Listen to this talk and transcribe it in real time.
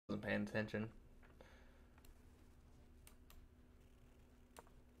wasn't paying attention.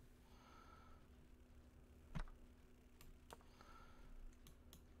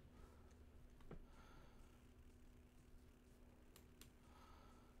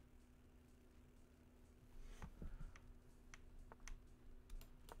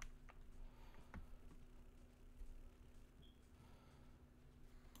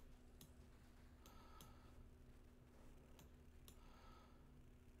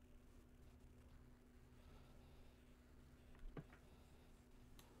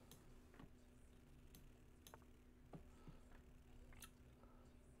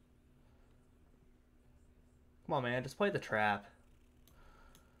 Come on, man. Just play the trap.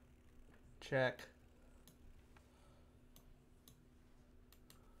 Check.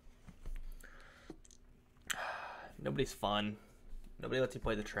 Nobody's fun. Nobody lets you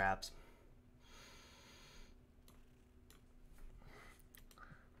play the traps.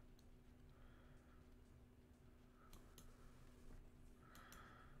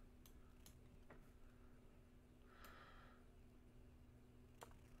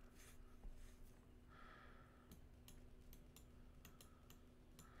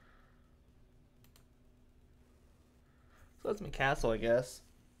 So that's my castle, I guess.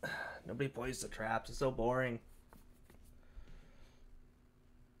 Nobody plays the traps. It's so boring.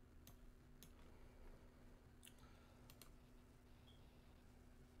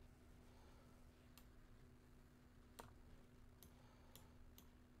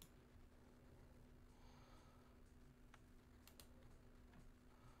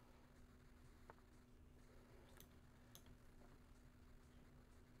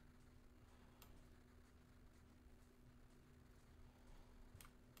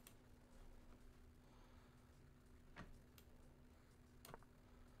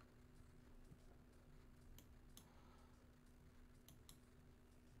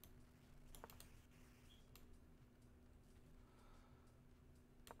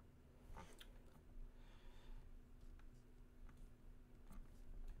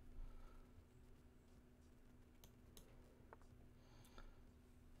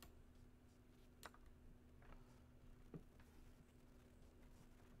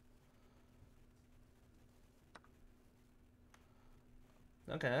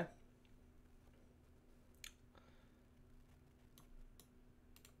 Okay.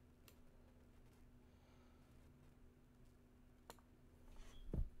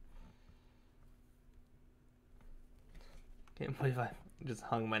 Can't believe I just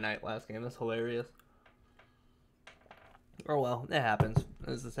hung my knight last game. That's hilarious. Or well, it happens.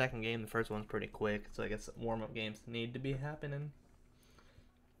 This is the second game. The first one's pretty quick, so I guess warm-up games need to be happening.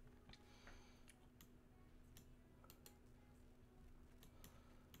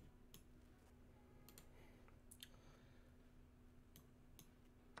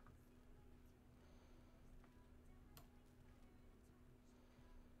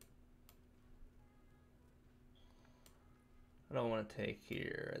 I don't want to take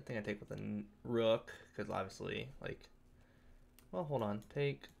here. I think I take with a rook, because obviously, like... Well, hold on.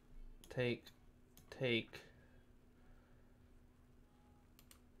 Take...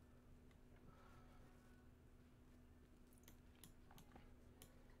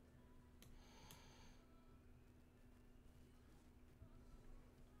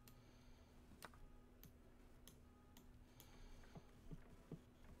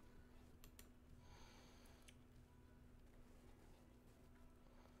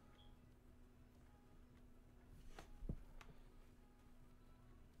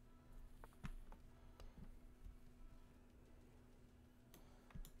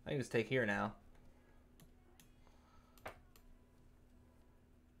 I can just take here now.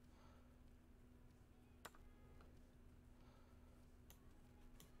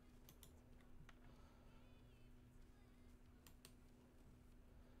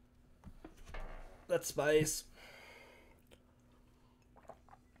 That's spice.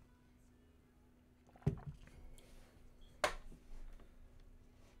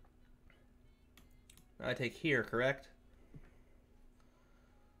 I take here, correct?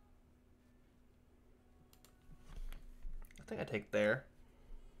 I think I take there.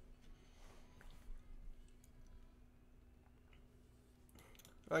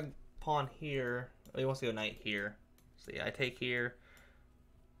 I pawn here. Oh, he wants to go knight here. So yeah, I take here.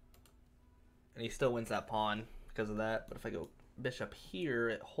 And he still wins that pawn because of that. But if I go bishop here,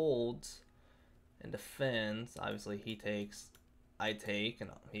 it holds and defends. Obviously, he takes, I take, and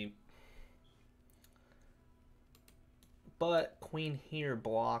he... But queen here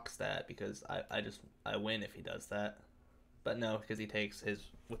blocks that because I win if he does that. But no, because he takes his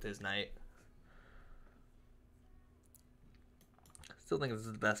with his knight. Still think this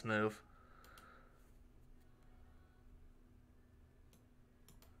is the best move.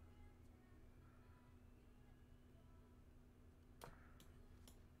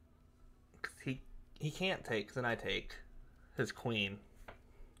 He can't take, because then I take his queen.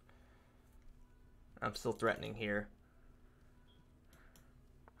 I'm still threatening here.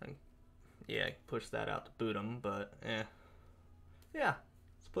 Yeah, push that out to boot him, but eh. Yeah,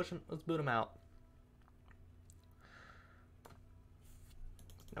 let's push him. Let's boot him out.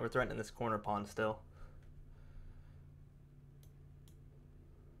 Now we're threatening this corner pawn still.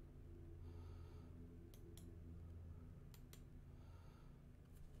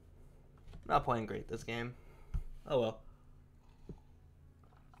 Not playing great this game. Oh well.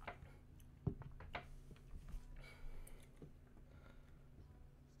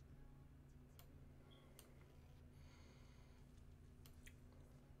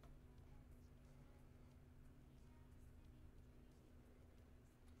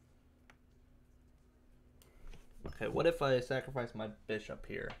 Okay, what if I sacrifice my bishop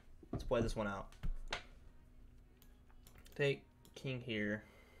here? Let's play this one out. Take king here.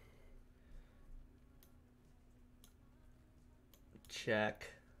 Check.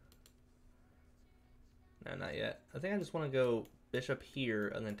 No, not yet. I think I just want to go bishop here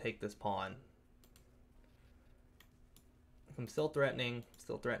and then take this pawn. I'm still threatening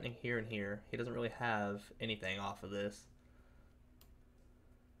here and here. He doesn't really have anything off of this.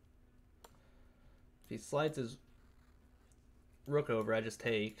 If he slides his rook over, I just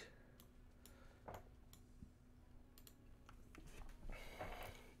take.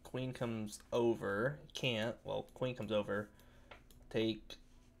 Queen comes over. Can't. Well, queen comes over. Take.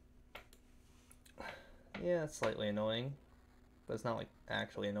 Yeah, it's slightly annoying, but it's not like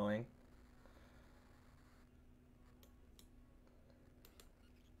actually annoying.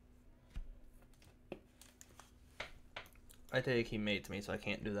 I take, he mates me, so I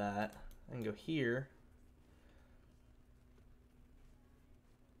can't do that. I can go here.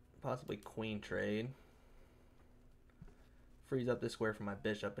 Possibly queen trade. Frees up this square for my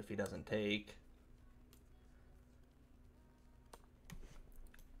bishop if he doesn't take.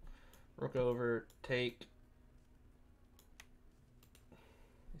 Rook over, take.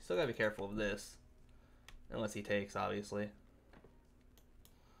 You still gotta be careful of this. Unless he takes, obviously.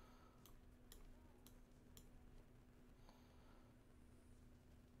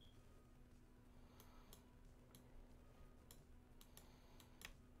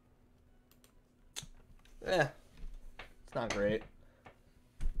 It's not great.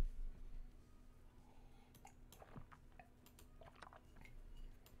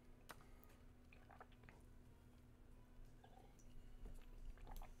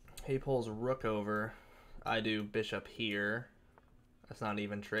 He pulls rook over. I do bishop here. That's not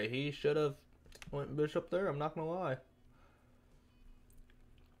even trade. He should have went bishop there, I'm not gonna lie.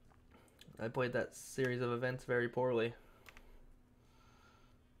 I played that series of events very poorly.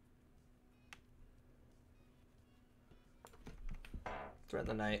 Threat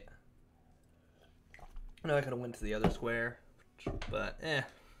the knight. I know I could have went to the other square, but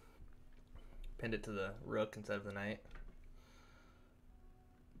pinned it to the rook instead of the knight.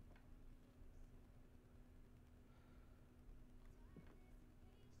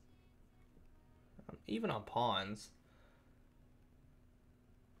 Even on pawns.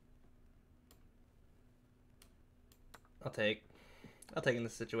 I'll take in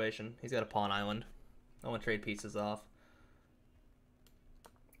this situation. He's got a pawn island. I want to trade pieces off.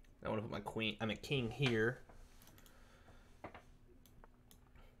 I want to put my queen, I mean king here.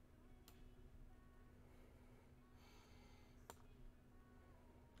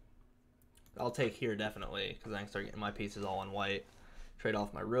 I'll take here definitely, because I can start getting my pieces all on white. Trade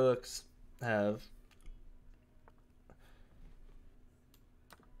off my rooks.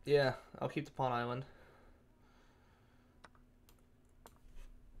 Yeah, I'll keep the pawn island.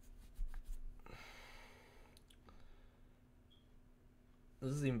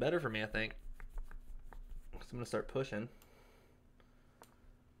 This is even better for me, I think. Because I'm going to start pushing.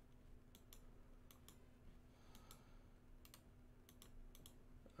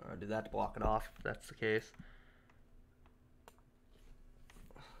 I'll do that to block it off, if that's the case.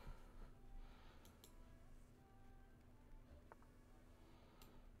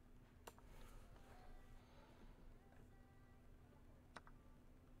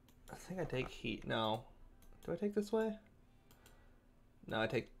 I think I take heat. No. Do I take this way? No, I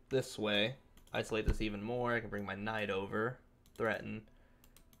take this way. Isolate this even more. I can bring my knight over. Threaten.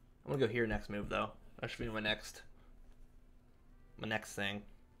 I'm going to go here next move, though. That should be my next thing.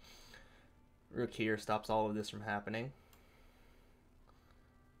 Rook here stops all of this from happening.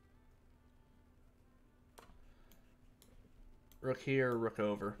 Rook here, rook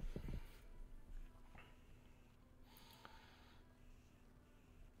over.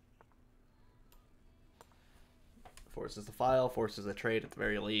 Forces the file, forces a trade at the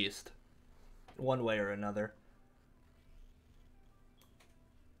very least. One way or another.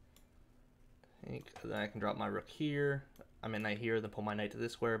 Then I can drop my rook here. I mean knight here, then pull my knight to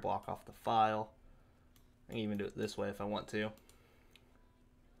this square, block off the file. I can even do it this way if I want to.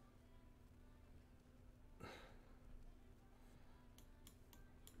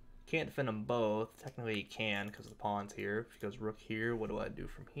 Can't defend them both. Technically you can because the pawn's here. If he goes rook here, what do I do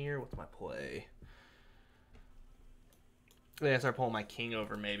from here? What's my play? I start pulling my king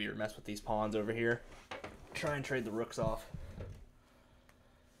over maybe, or mess with these pawns over here. Try and trade the rooks off.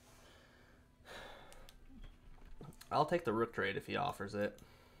 I'll take the rook trade if he offers it.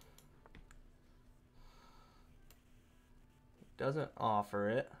 Doesn't offer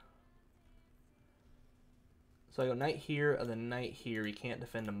it. So I go knight here and then knight here. You can't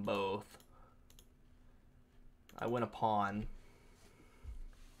defend them both. I win a pawn.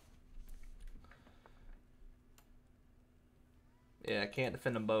 Yeah, I can't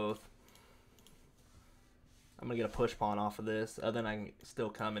defend them both. I'm going to get a push pawn off of this. Then I can still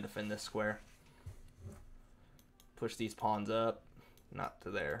come and defend this square. Push these pawns up. Not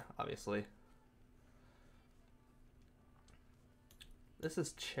to there, obviously. This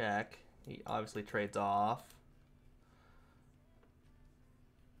is check. He obviously trades off.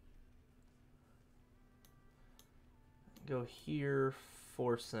 Go here,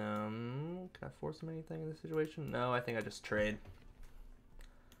 force him. Can I force him anything in this situation? No, I think I just trade.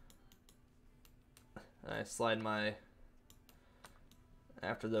 I slide my...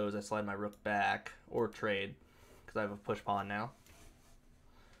 After those, I slide my rook back, or trade, because I have a push pawn now.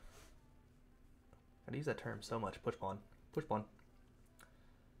 I use that term so much, push pawn. Push pawn.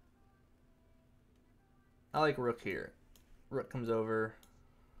 I like rook here. Rook comes over.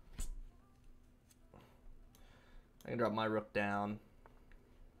 I can drop my rook down.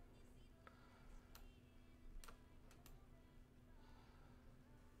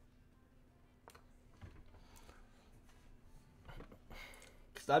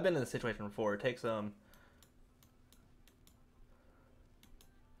 Because I've been in this situation before. It takes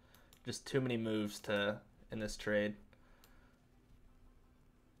just too many moves in this trade.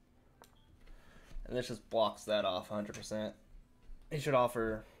 And this just blocks that off 100%. He should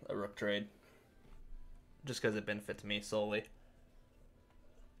offer a rook trade. Just because it benefits me solely.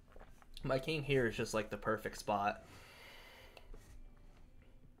 My king here is just like the perfect spot.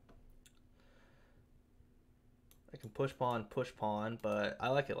 I can push pawn, but I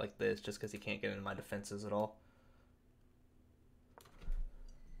like it like this just because he can't get into my defenses at all.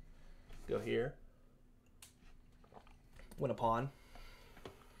 Go here. Win a pawn.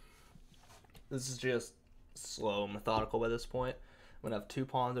 This is just slow, methodical by this point. When I have two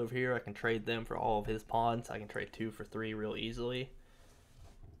pawns over here, I can trade them for all of his pawns. I can trade 2 for 3 real easily.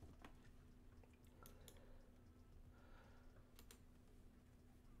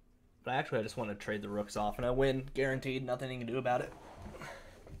 But actually, I just want to trade the rooks off, and I win, guaranteed. Nothing you can do about it.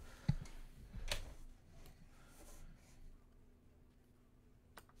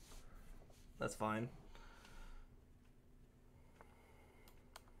 That's fine.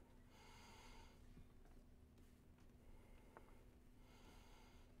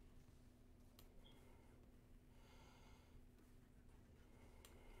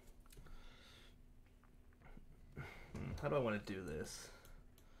 How do I want to do this?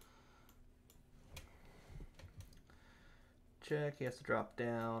 Check, he has to drop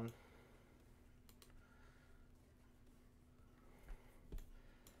down.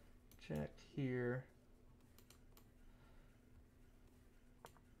 Check here.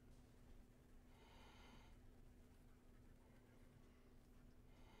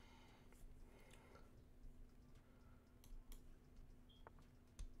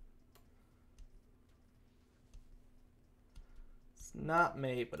 It's not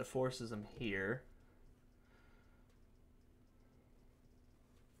mate, but it forces him here.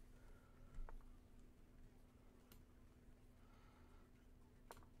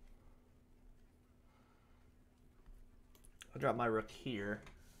 I'll drop my rook here.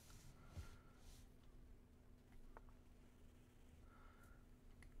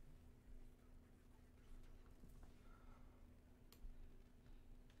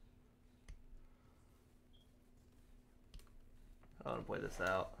 I want to play this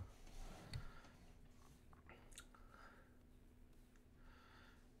out.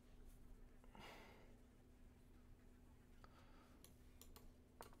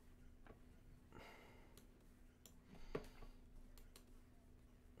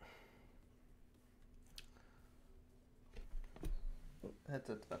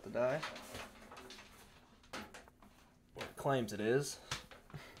 Headset's about to die. Well, it claims it is.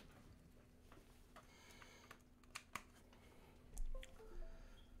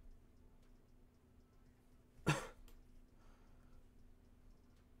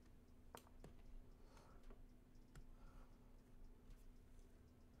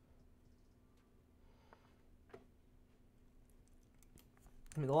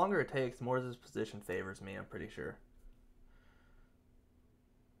 I mean, the longer it takes, the more this position favors me, I'm pretty sure.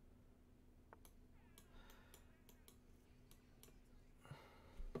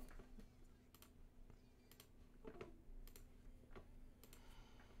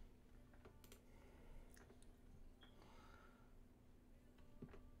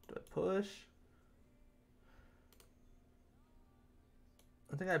 Do I push?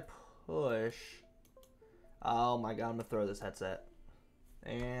 I think I push. Oh my god, I'm gonna throw this headset.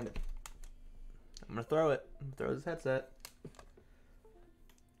 And I'm gonna throw it. I'm gonna throw this headset.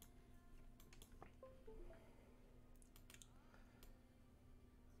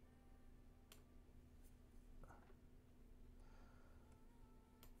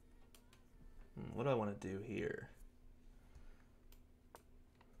 What do I want to do here?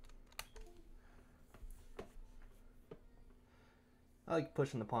 I like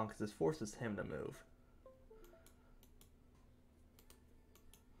pushing the pawn because this forces him to move.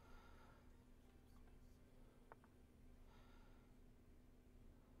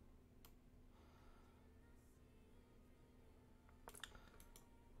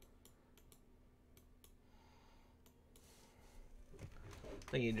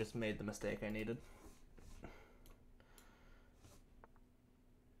 I think he just made the mistake I needed.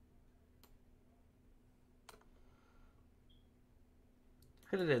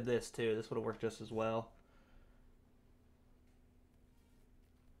 Could have did this too. This would have worked just as well.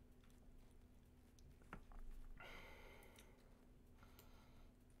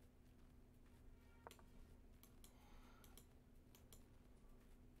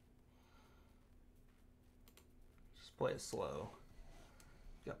 Just play it slow.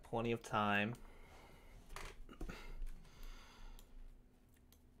 Got plenty of time.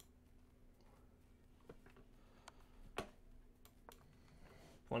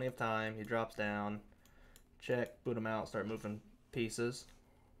 Plenty of time. He drops down. Check, boot him out, start moving pieces.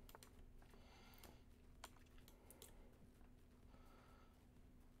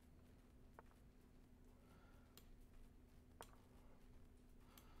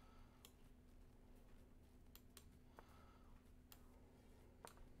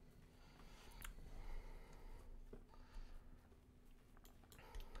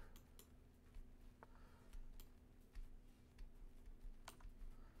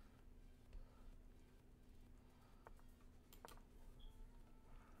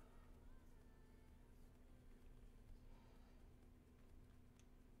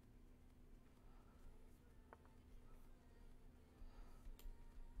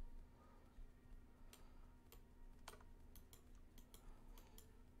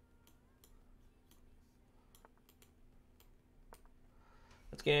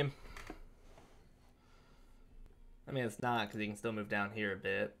 That's game. I mean, it's not because he can still move down here a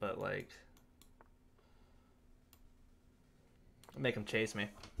bit, but like, make him chase me.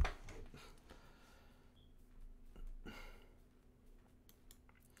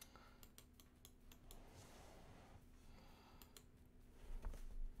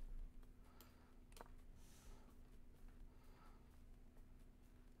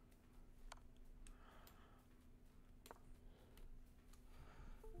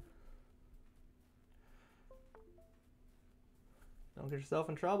 Don't get yourself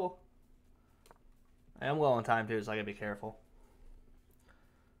in trouble. I am well on time too, so I gotta be careful.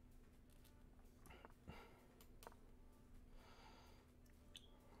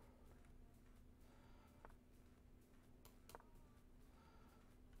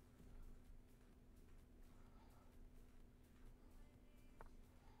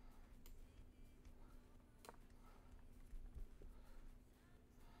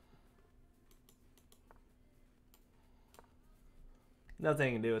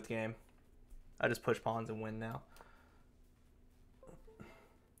 Nothing to do with the game. I just push pawns and win now.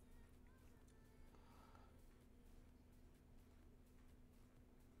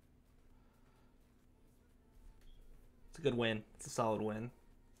 It's a good win. It's a solid win.